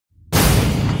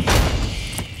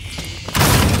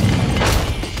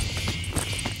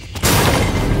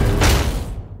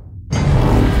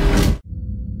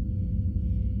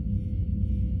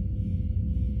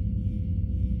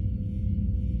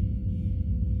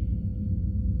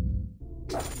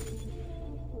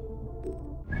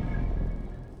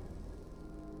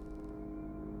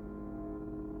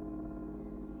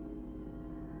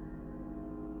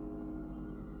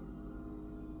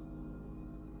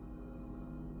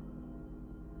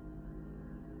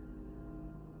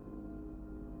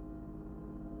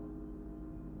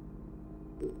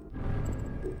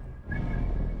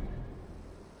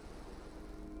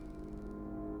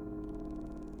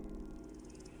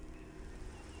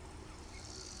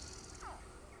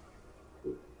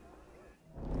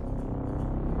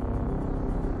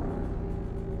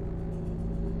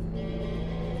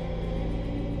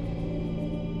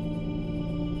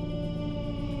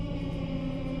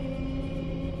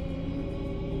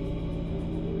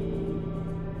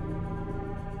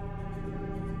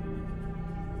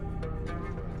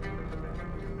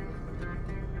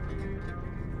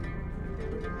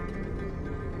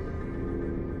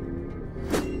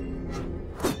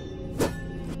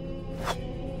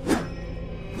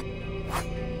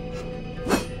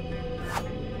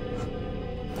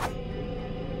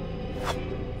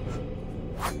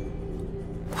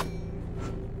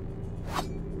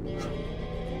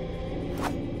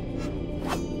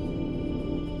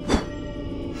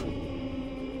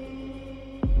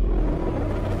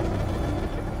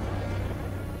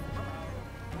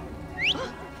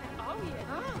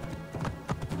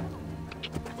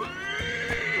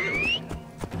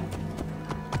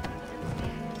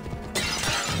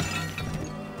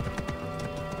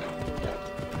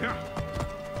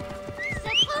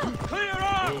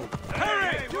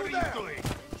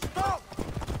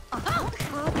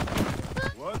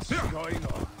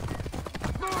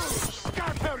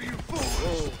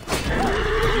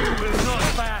will not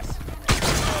pass.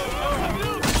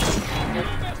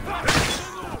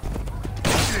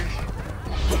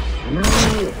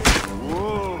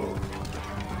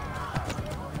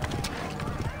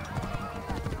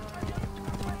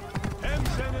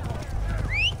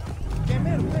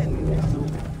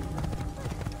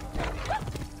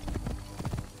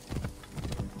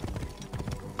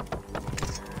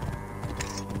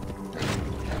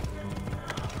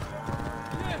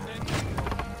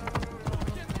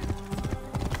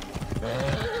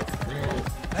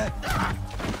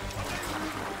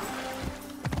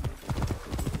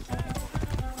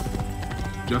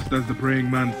 Just as the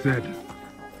praying man said,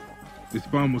 this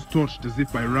farm was torched as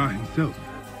if by Ra himself.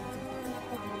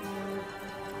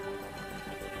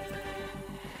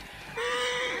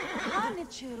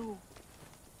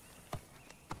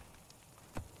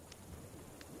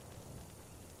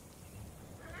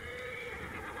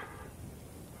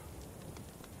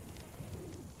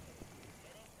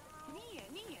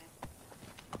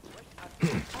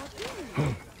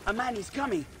 A man is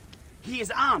coming. He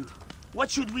is armed.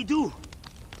 What should we do?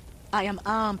 I am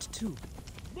armed too.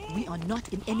 We are not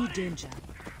in any danger.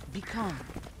 Be calm.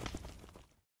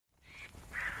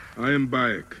 I am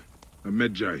Bayek, a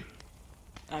Medjay.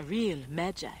 A real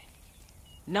Magi.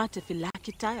 Not a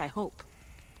Philakitai, I hope.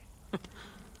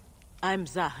 I'm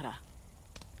Zahra.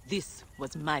 This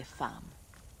was my farm.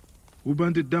 Who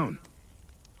burned it down?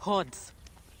 Hordes.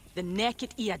 The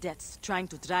naked Iadets trying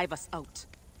to drive us out.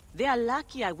 They are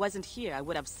lucky I wasn't here. I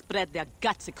would have spread their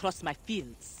guts across my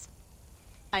fields.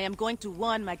 I am going to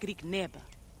warn my Greek neighbor.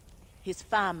 His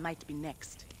farm might be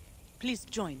next. Please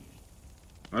join me.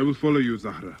 I will follow you,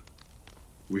 Zahra.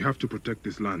 We have to protect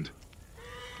this land.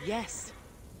 Yes.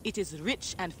 It is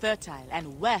rich and fertile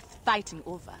and worth fighting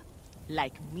over.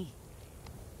 Like me.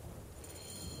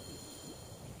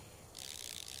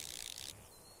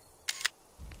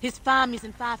 His farm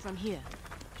isn't far from here.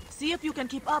 See if you can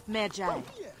keep up, Magi.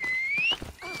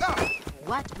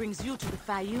 What brings you to the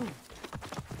Fayoum?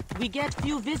 We get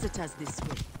few visitors this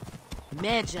way.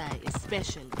 Magi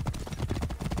especially.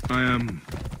 I am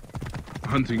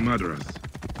hunting murderers.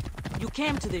 You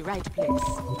came to the right place.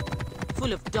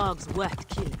 Full of dogs worth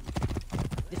killing.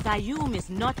 The Fayoum is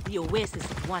not the oasis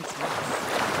it once was.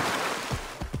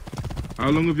 How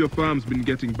long have your farms been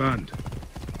getting banned?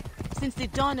 Since the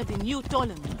dawn of the new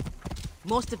Ptolemy.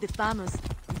 Most of the farmers,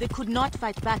 they could not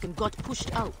fight back and got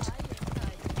pushed out.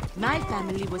 My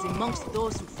family was amongst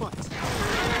those who fought.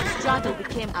 The struggle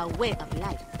became our way of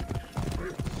life.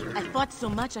 I fought so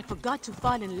much I forgot to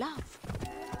fall in love.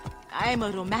 I'm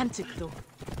a romantic though.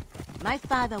 My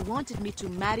father wanted me to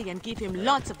marry and give him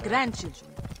lots of grandchildren.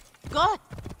 God!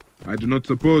 I do not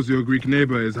suppose your Greek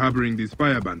neighbor is harboring these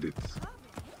fire bandits.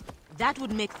 That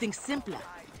would make things simpler.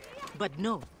 But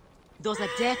no, those are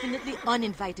definitely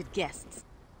uninvited guests.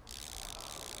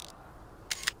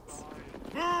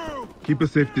 Keep a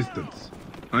safe distance.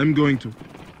 I'm going to...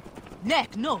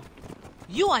 Neck, no.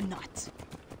 You are not.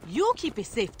 You keep a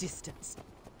safe distance.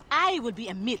 I will be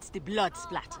amidst the blood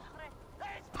splatter.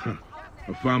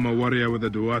 A farmer warrior with a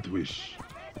Duat wish.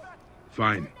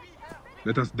 Fine.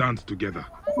 Let us dance together.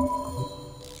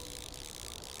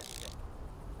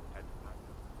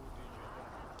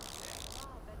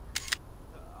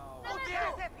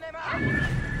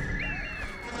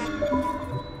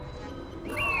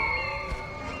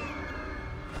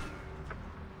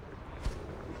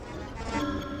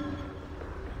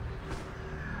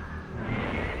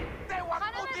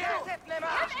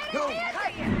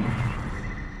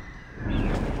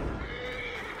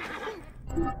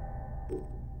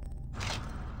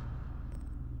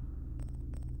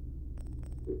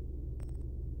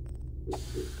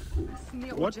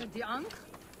 What?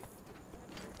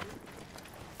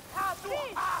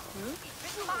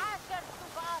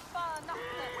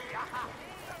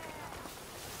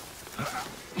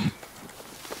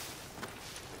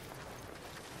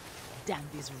 Damn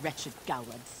these wretched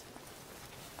cowards.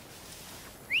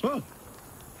 Oh.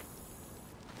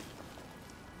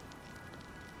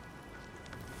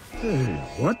 Hey,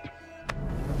 what?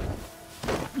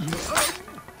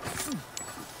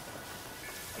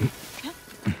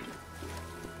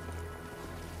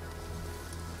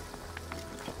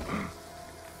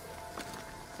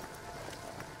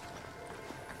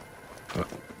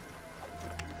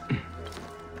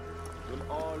 Will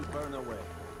all burn away.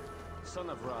 Son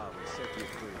of Ra will set you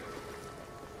free.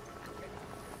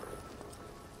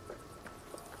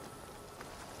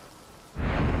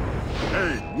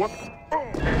 Hey, what?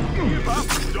 Oh. Give up,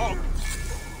 dog!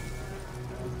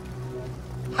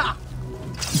 Ha!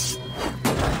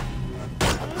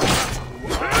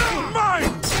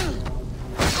 Mine!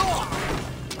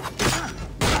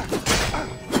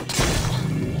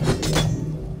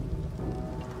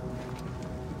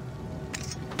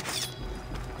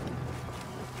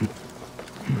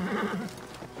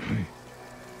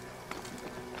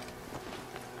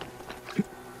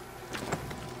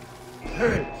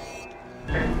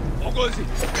 Ogozi,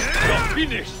 you're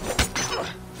finished!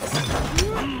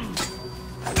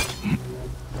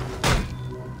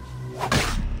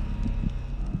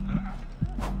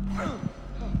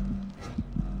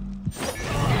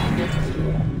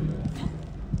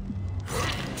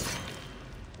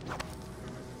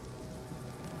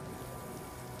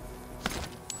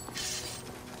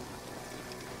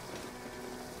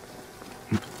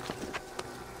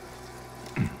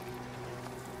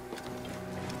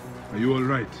 Are you all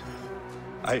right?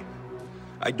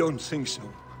 I don't think so.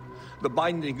 The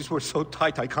bindings were so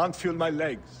tight I can't feel my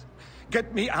legs.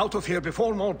 Get me out of here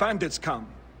before more bandits come.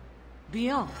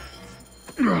 Beyond.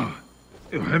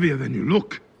 You're heavier than you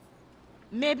look.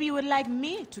 Maybe you would like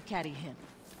me to carry him.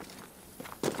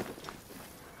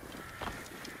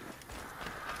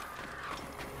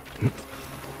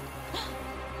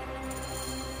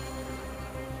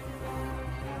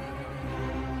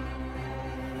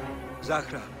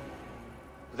 Zahra,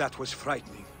 that was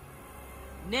frightening.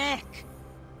 Neck!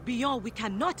 Beyond, we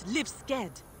cannot live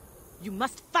scared. You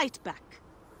must fight back.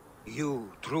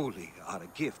 You truly are a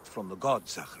gift from the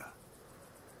gods, Zahra.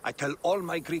 I tell all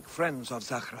my Greek friends of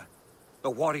Zahra,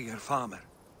 the warrior farmer.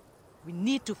 We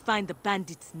need to find the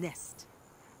bandit's nest.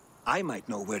 I might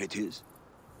know where it is.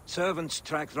 Servants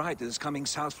tracked riders coming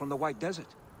south from the White Desert.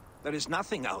 There is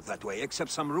nothing out that way except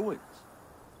some ruins.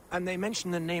 And they mention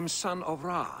the name Son of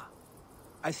Ra.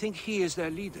 I think he is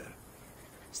their leader.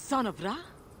 Son of Ra?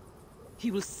 He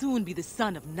will soon be the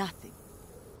son of nothing.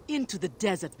 Into the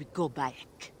desert we go,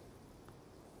 Bayek.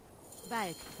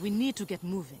 Bayek, we need to get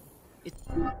moving.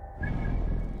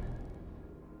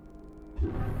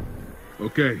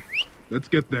 Okay, let's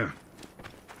get there.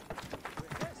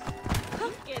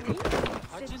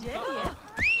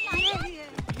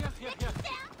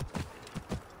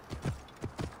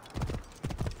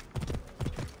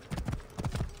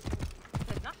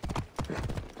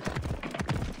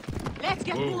 Let's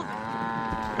get moving.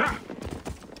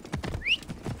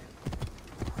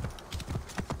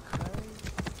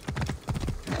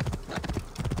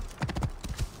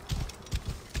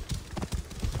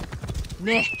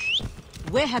 Nick,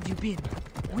 where have you been?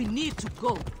 We need to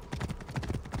go.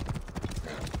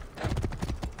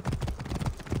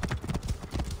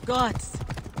 Gods,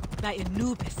 by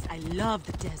Anubis, I love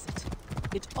the desert.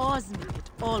 It awes me,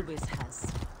 it always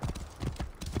has.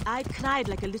 I cried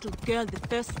like a little girl the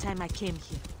first time I came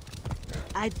here.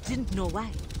 I didn't know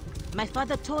why. My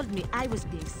father told me I was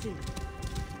being silly.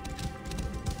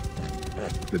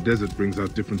 The desert brings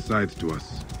out different sides to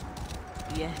us.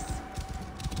 Yes.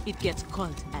 It gets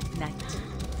cold at night.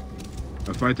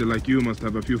 A fighter like you must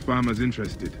have a few farmers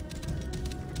interested.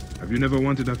 Have you never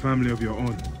wanted a family of your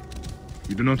own?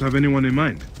 You do not have anyone in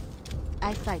mind?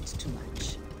 I fight too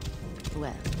much.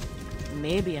 Well,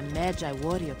 maybe a Magi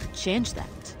warrior could change that.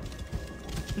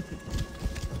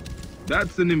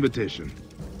 That's an invitation.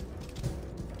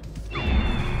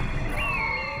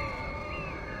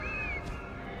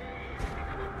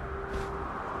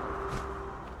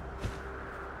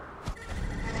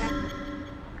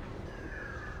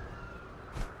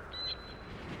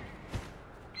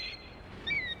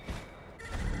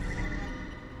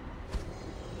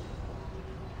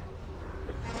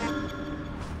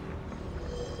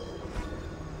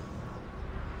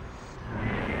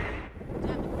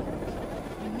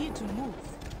 To move.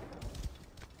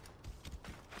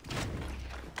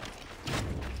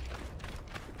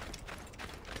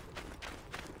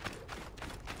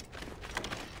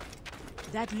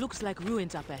 That looks like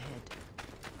ruins up ahead.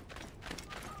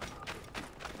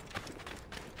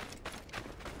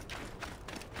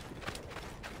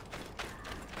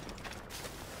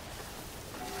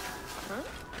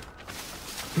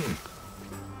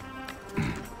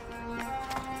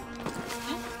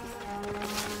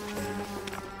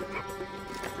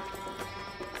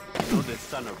 The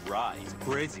son of Ra is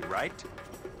crazy, right?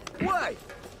 Why?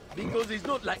 Because he's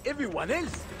not like everyone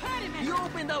else. He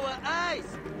opened our eyes.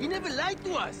 He never lied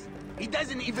to us. He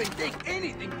doesn't even take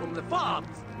anything from the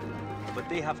farms. But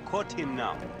they have caught him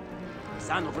now.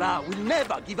 Son of Ra will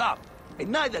never give up. And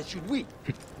neither should we.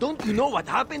 Don't you know what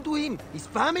happened to him? His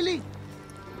family?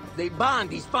 They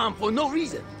banned his farm for no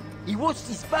reason. He watched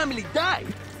his family die.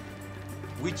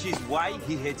 Which is why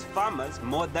he hates farmers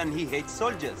more than he hates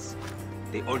soldiers.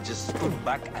 They all just stood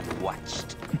back and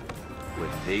watched. Well,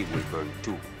 they will burn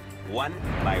too, one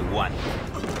by one.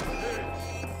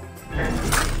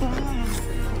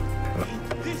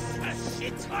 This is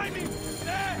shit timing!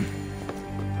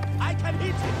 I can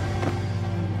hit him!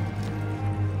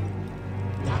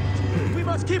 We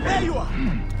must keep where you are!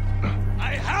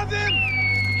 I have him!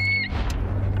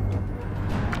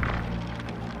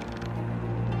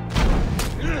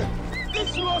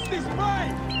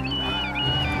 mine!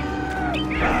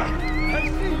 I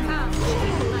see you!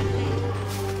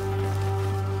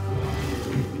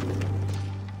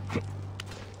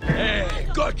 Hey,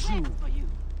 got you!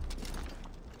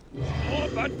 Oh,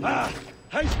 but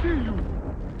I see you!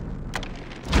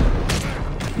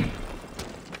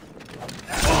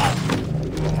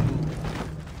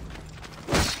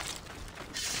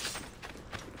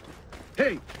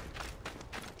 Hey!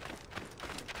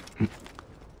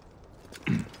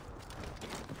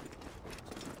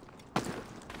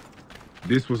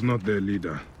 This was not their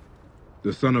leader.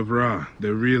 The son of Ra,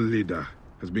 their real leader,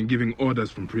 has been giving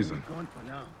orders from prison. Gone for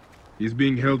now. He's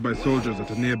being held by soldiers at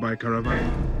a nearby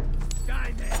caravan.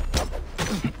 Guy there!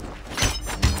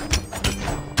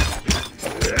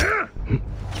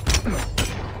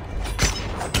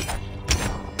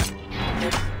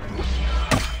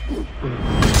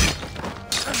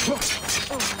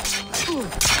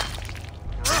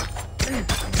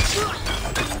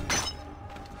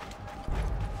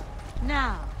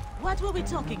 Now, what were we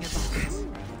talking about?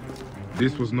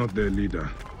 This was not their leader.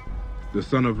 The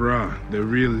son of Ra, their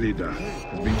real leader,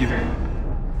 has been giving...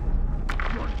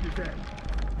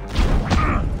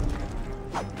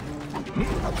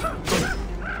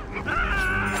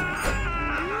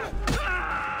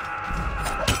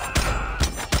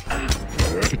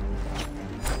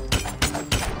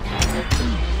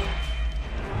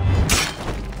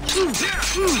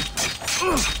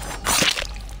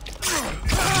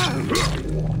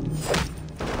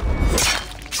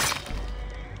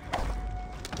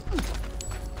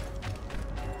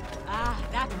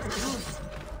 That was good.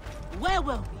 Where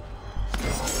were we?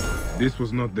 This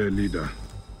was not their leader.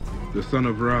 The son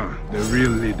of Ra, their real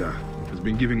leader, has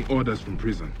been giving orders from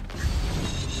prison.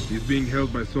 He's being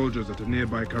held by soldiers at a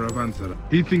nearby caravanserai.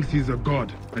 He thinks he's a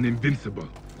god and invincible.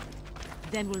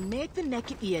 Then we'll make the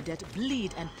naked Eadet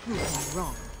bleed and prove him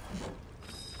wrong.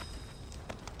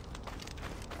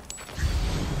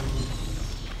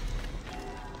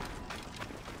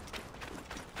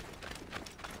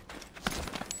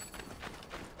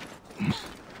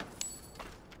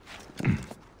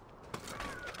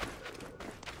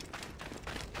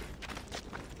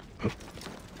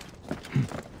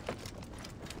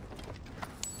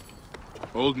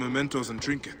 Old mementos and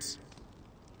trinkets.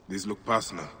 These look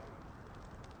personal.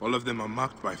 All of them are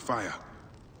marked by fire.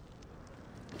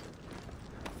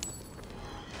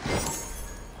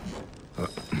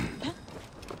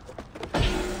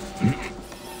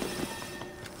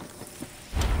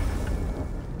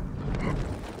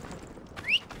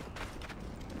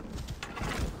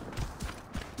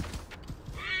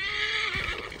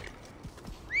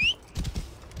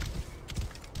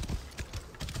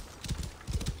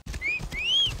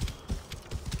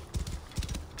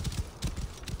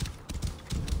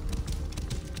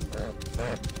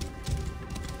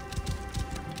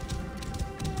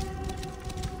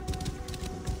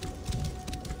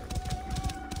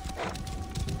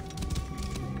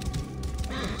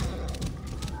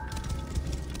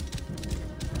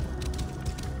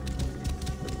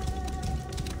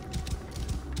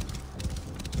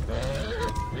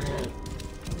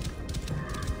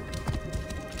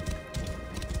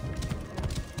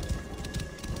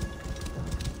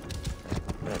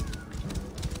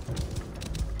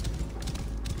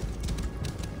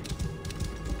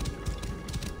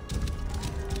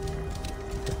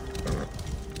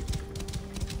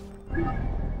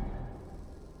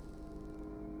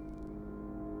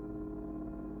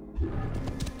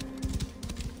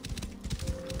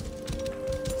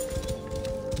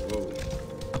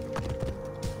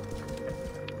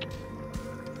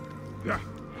 Yeah.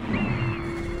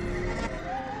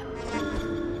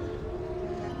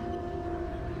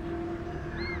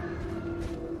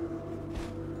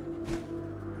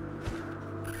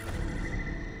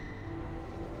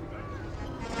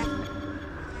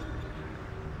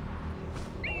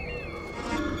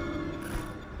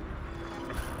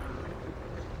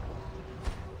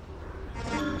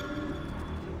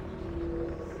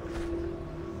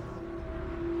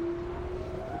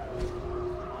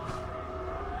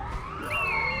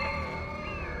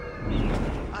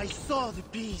 I saw the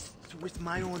beasts with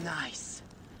my own eyes.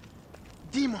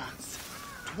 Demons,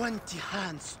 20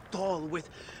 hands tall with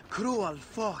cruel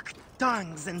forked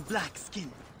tongues and black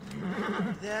skin.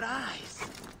 Their eyes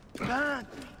burned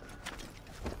me.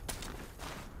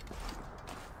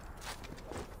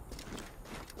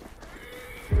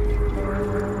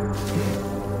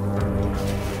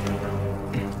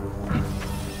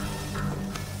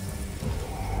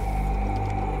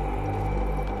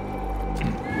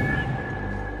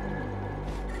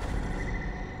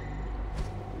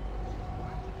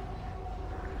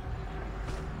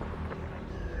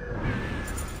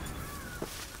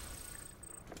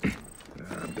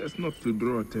 Best not to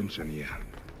draw attention here.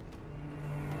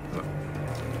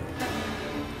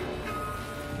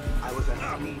 I was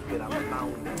asleep and I'm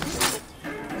bound.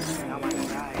 Now I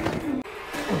die.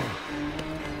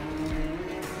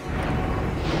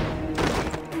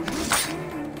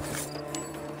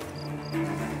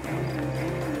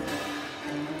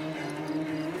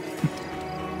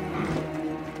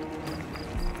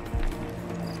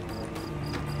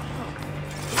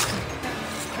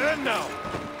 And now!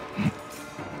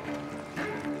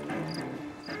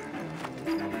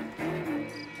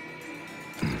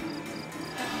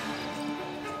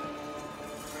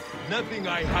 Nothing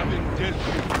I haven't dealt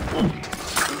with.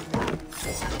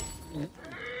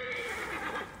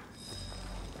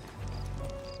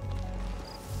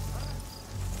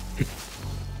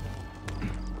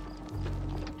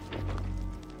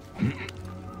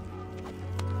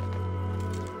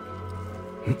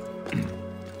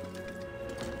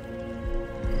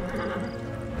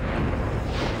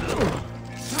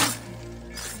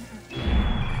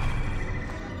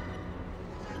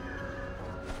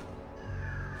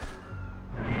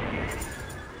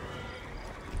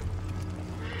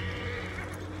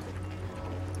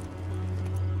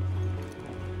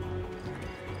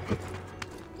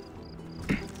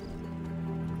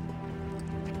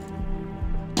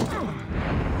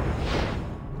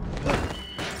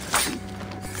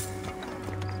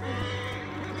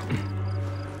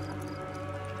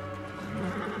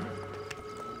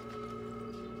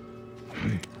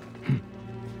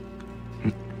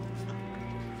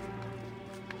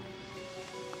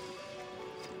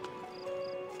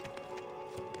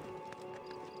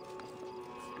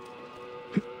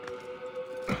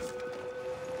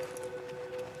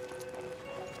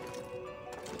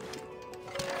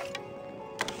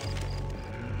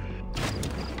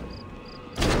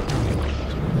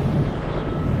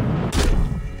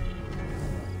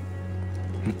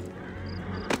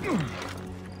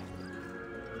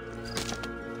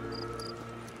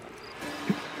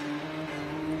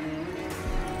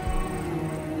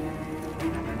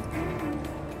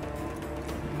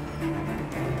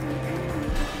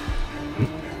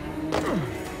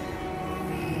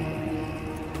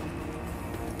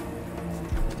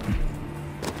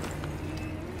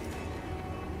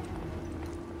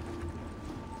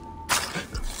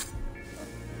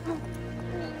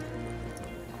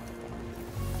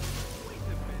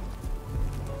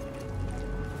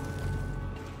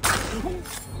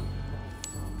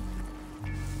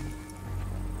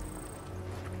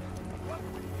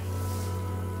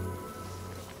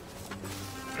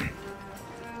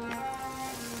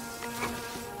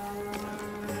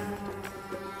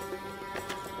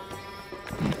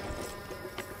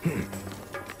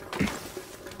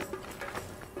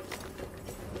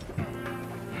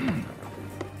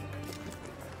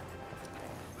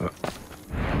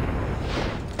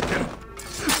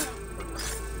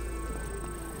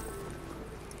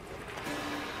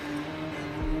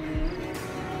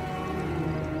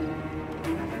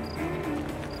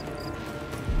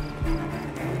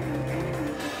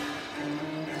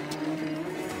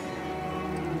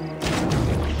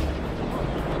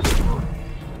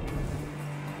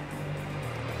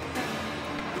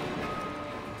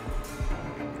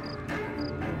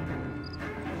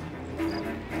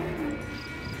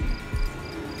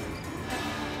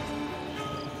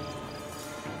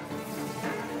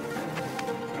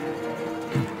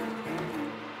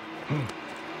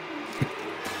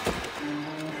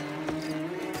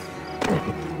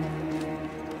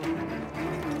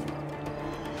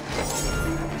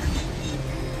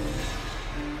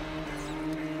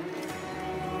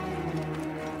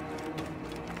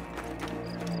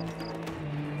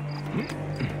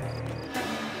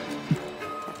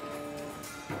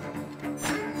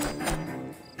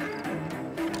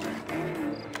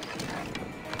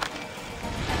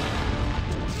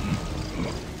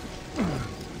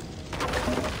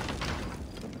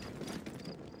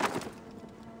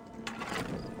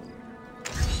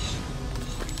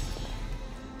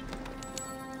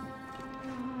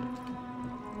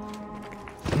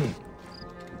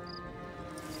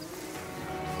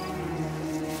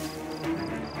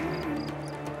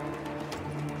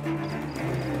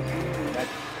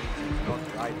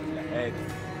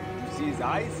 His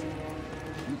eyes?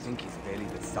 You think he's really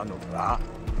the son of Ra?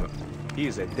 He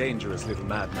is a dangerous little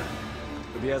madman.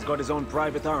 But he has got his own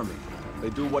private army.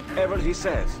 They do whatever he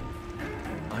says.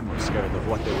 I'm more scared of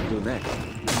what they will do next.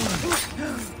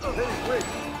 Hey, wait!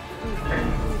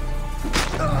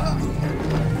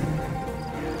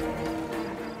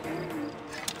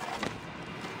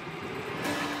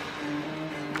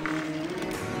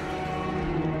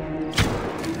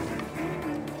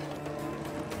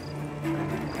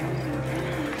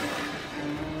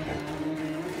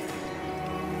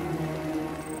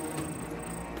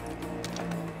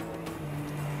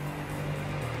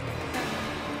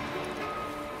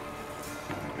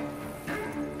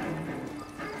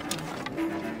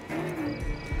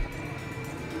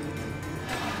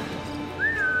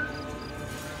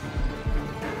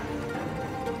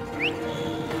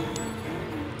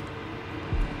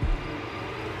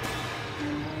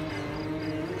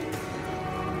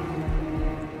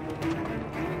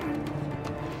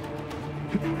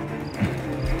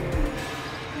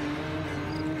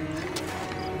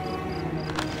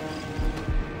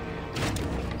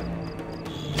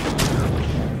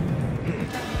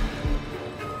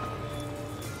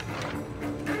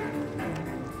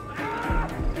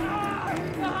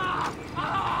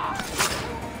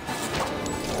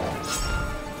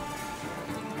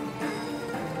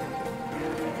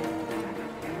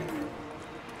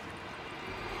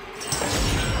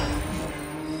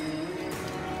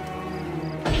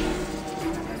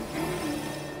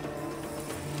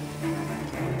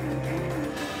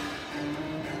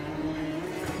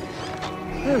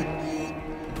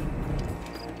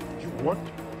 What?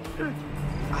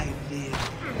 I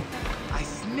live. I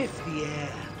sniff the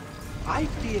air. I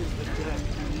feel the dirt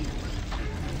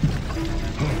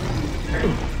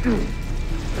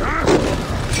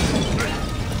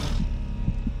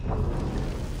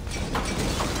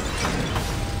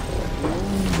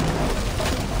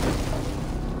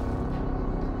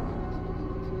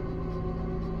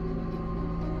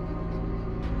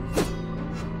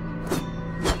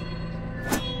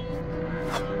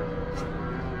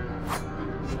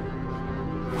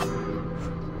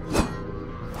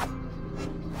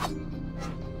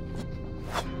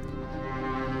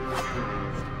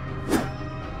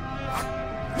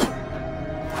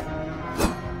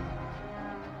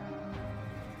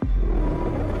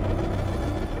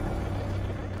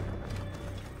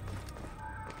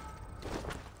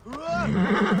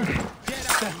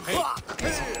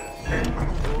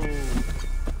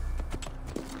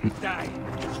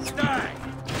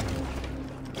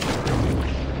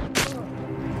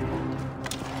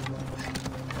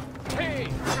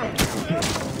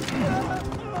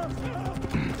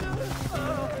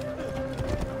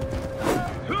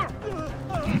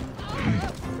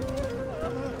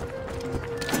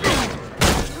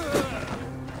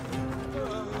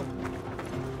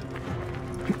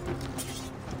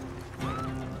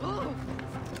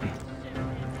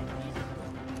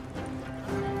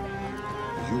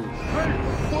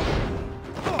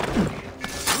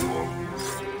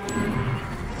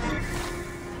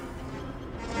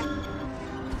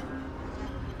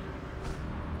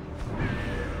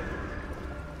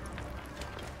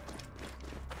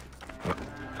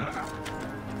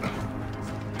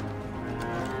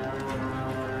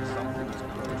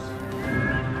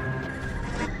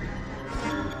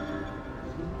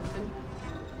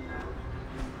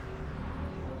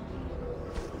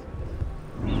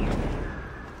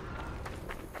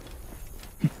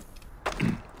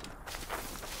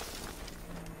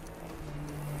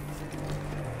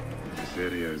This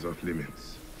area is off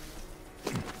limits.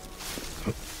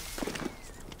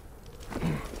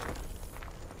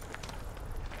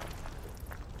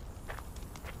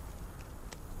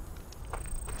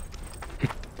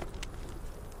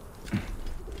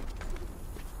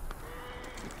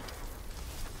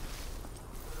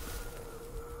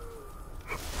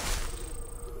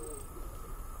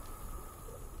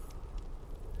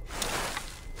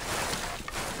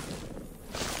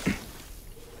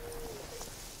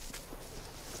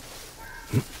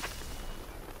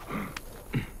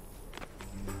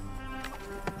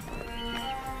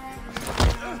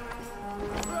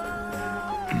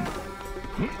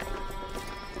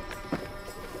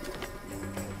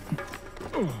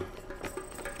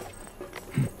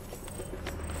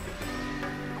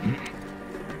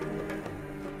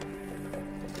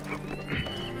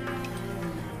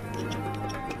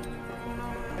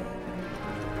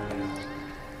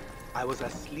 I was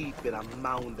asleep in a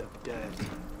mound of dirt.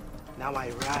 Now I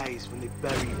rise from the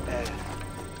buried earth.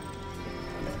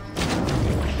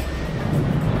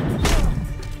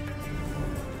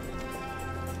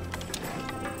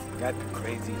 That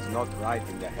crazy is not right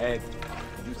in the head.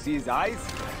 Did you see his eyes?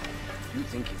 You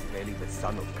think he's really the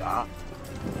son of Ra?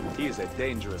 He is a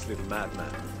dangerous little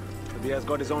madman. But he has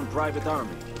got his own private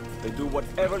army. They do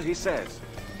whatever he says.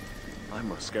 I'm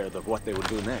more scared of what they will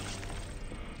do next.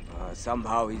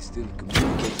 Somehow he's still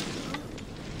communicating.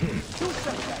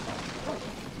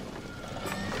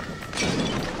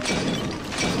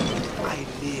 I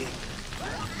live.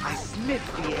 I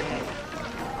sniff the air.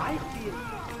 I feel...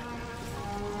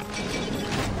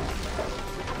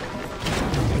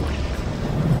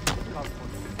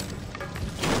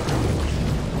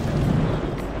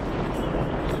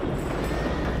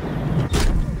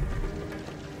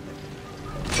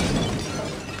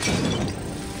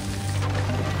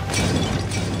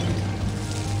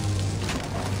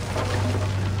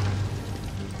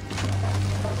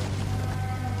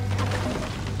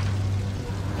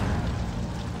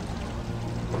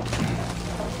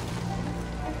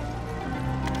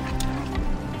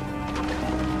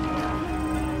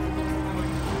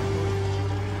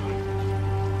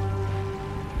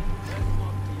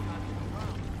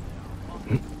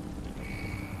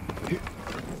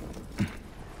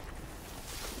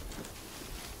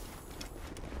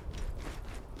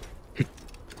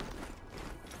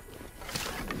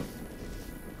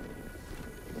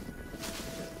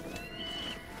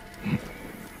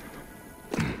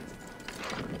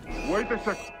 Wait a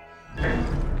sec.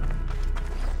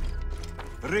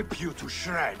 Rip you to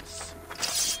shreds.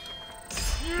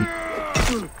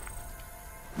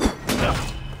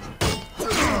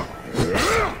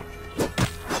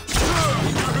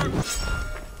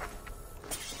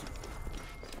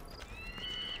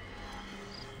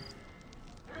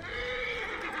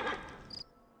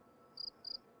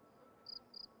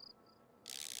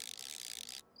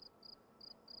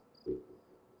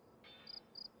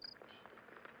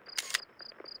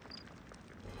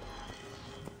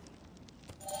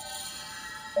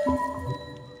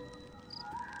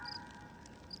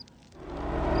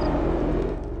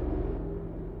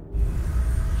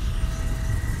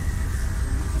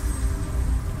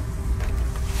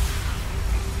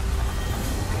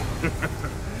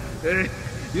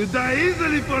 You die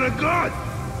easily for a god!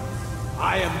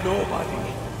 I am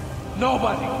nobody.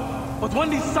 Nobody. But when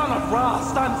the son of Ra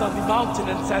stands on the mountain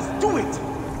and says, do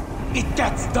it, it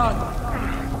gets done.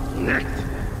 Next,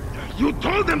 you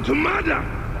told them to murder!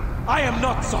 I am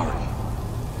not sorry.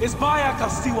 Is Baya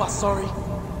Kastiwa sorry?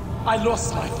 I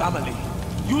lost my family.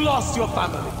 You lost your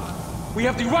family. We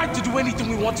have the right to do anything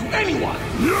we want to anyone!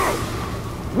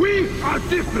 No! We are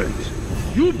different!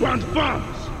 You burned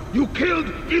farms! You killed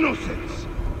innocents!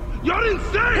 You're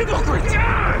insane! Hypocrite!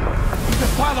 With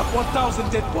a pile of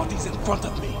 1,000 dead bodies in front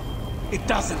of me, it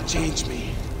doesn't change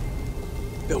me.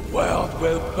 The world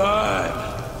will burn.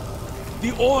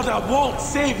 The Order won't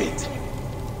save it.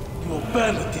 You will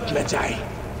burn with it, Medjay.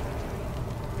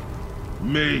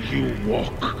 May you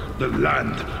walk the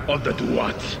land of the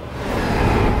Duat.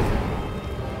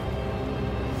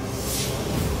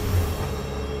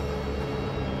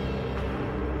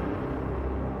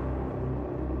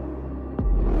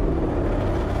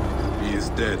 He is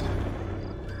dead.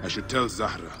 I should tell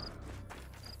Zahra.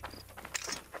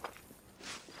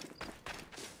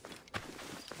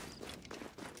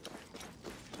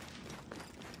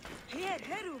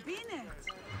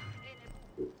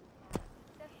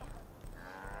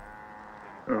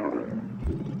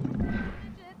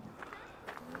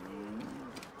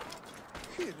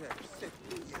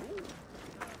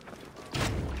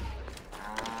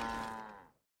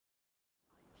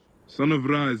 Son of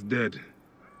Ra is dead.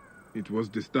 It was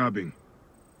disturbing.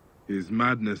 His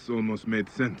madness almost made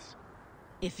sense.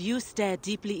 If you stare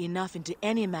deeply enough into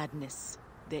any madness,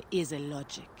 there is a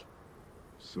logic.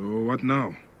 So what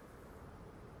now?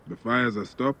 The fires are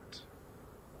stopped?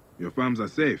 Your farms are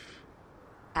safe?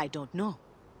 I don't know.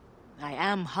 I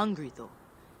am hungry, though.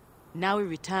 Now we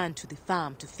return to the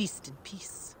farm to feast in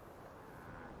peace.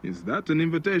 Is that an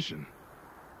invitation?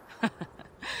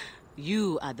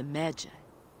 You are the Magi.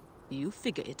 You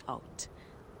figure it out.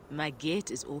 My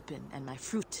gate is open and my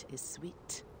fruit is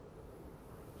sweet.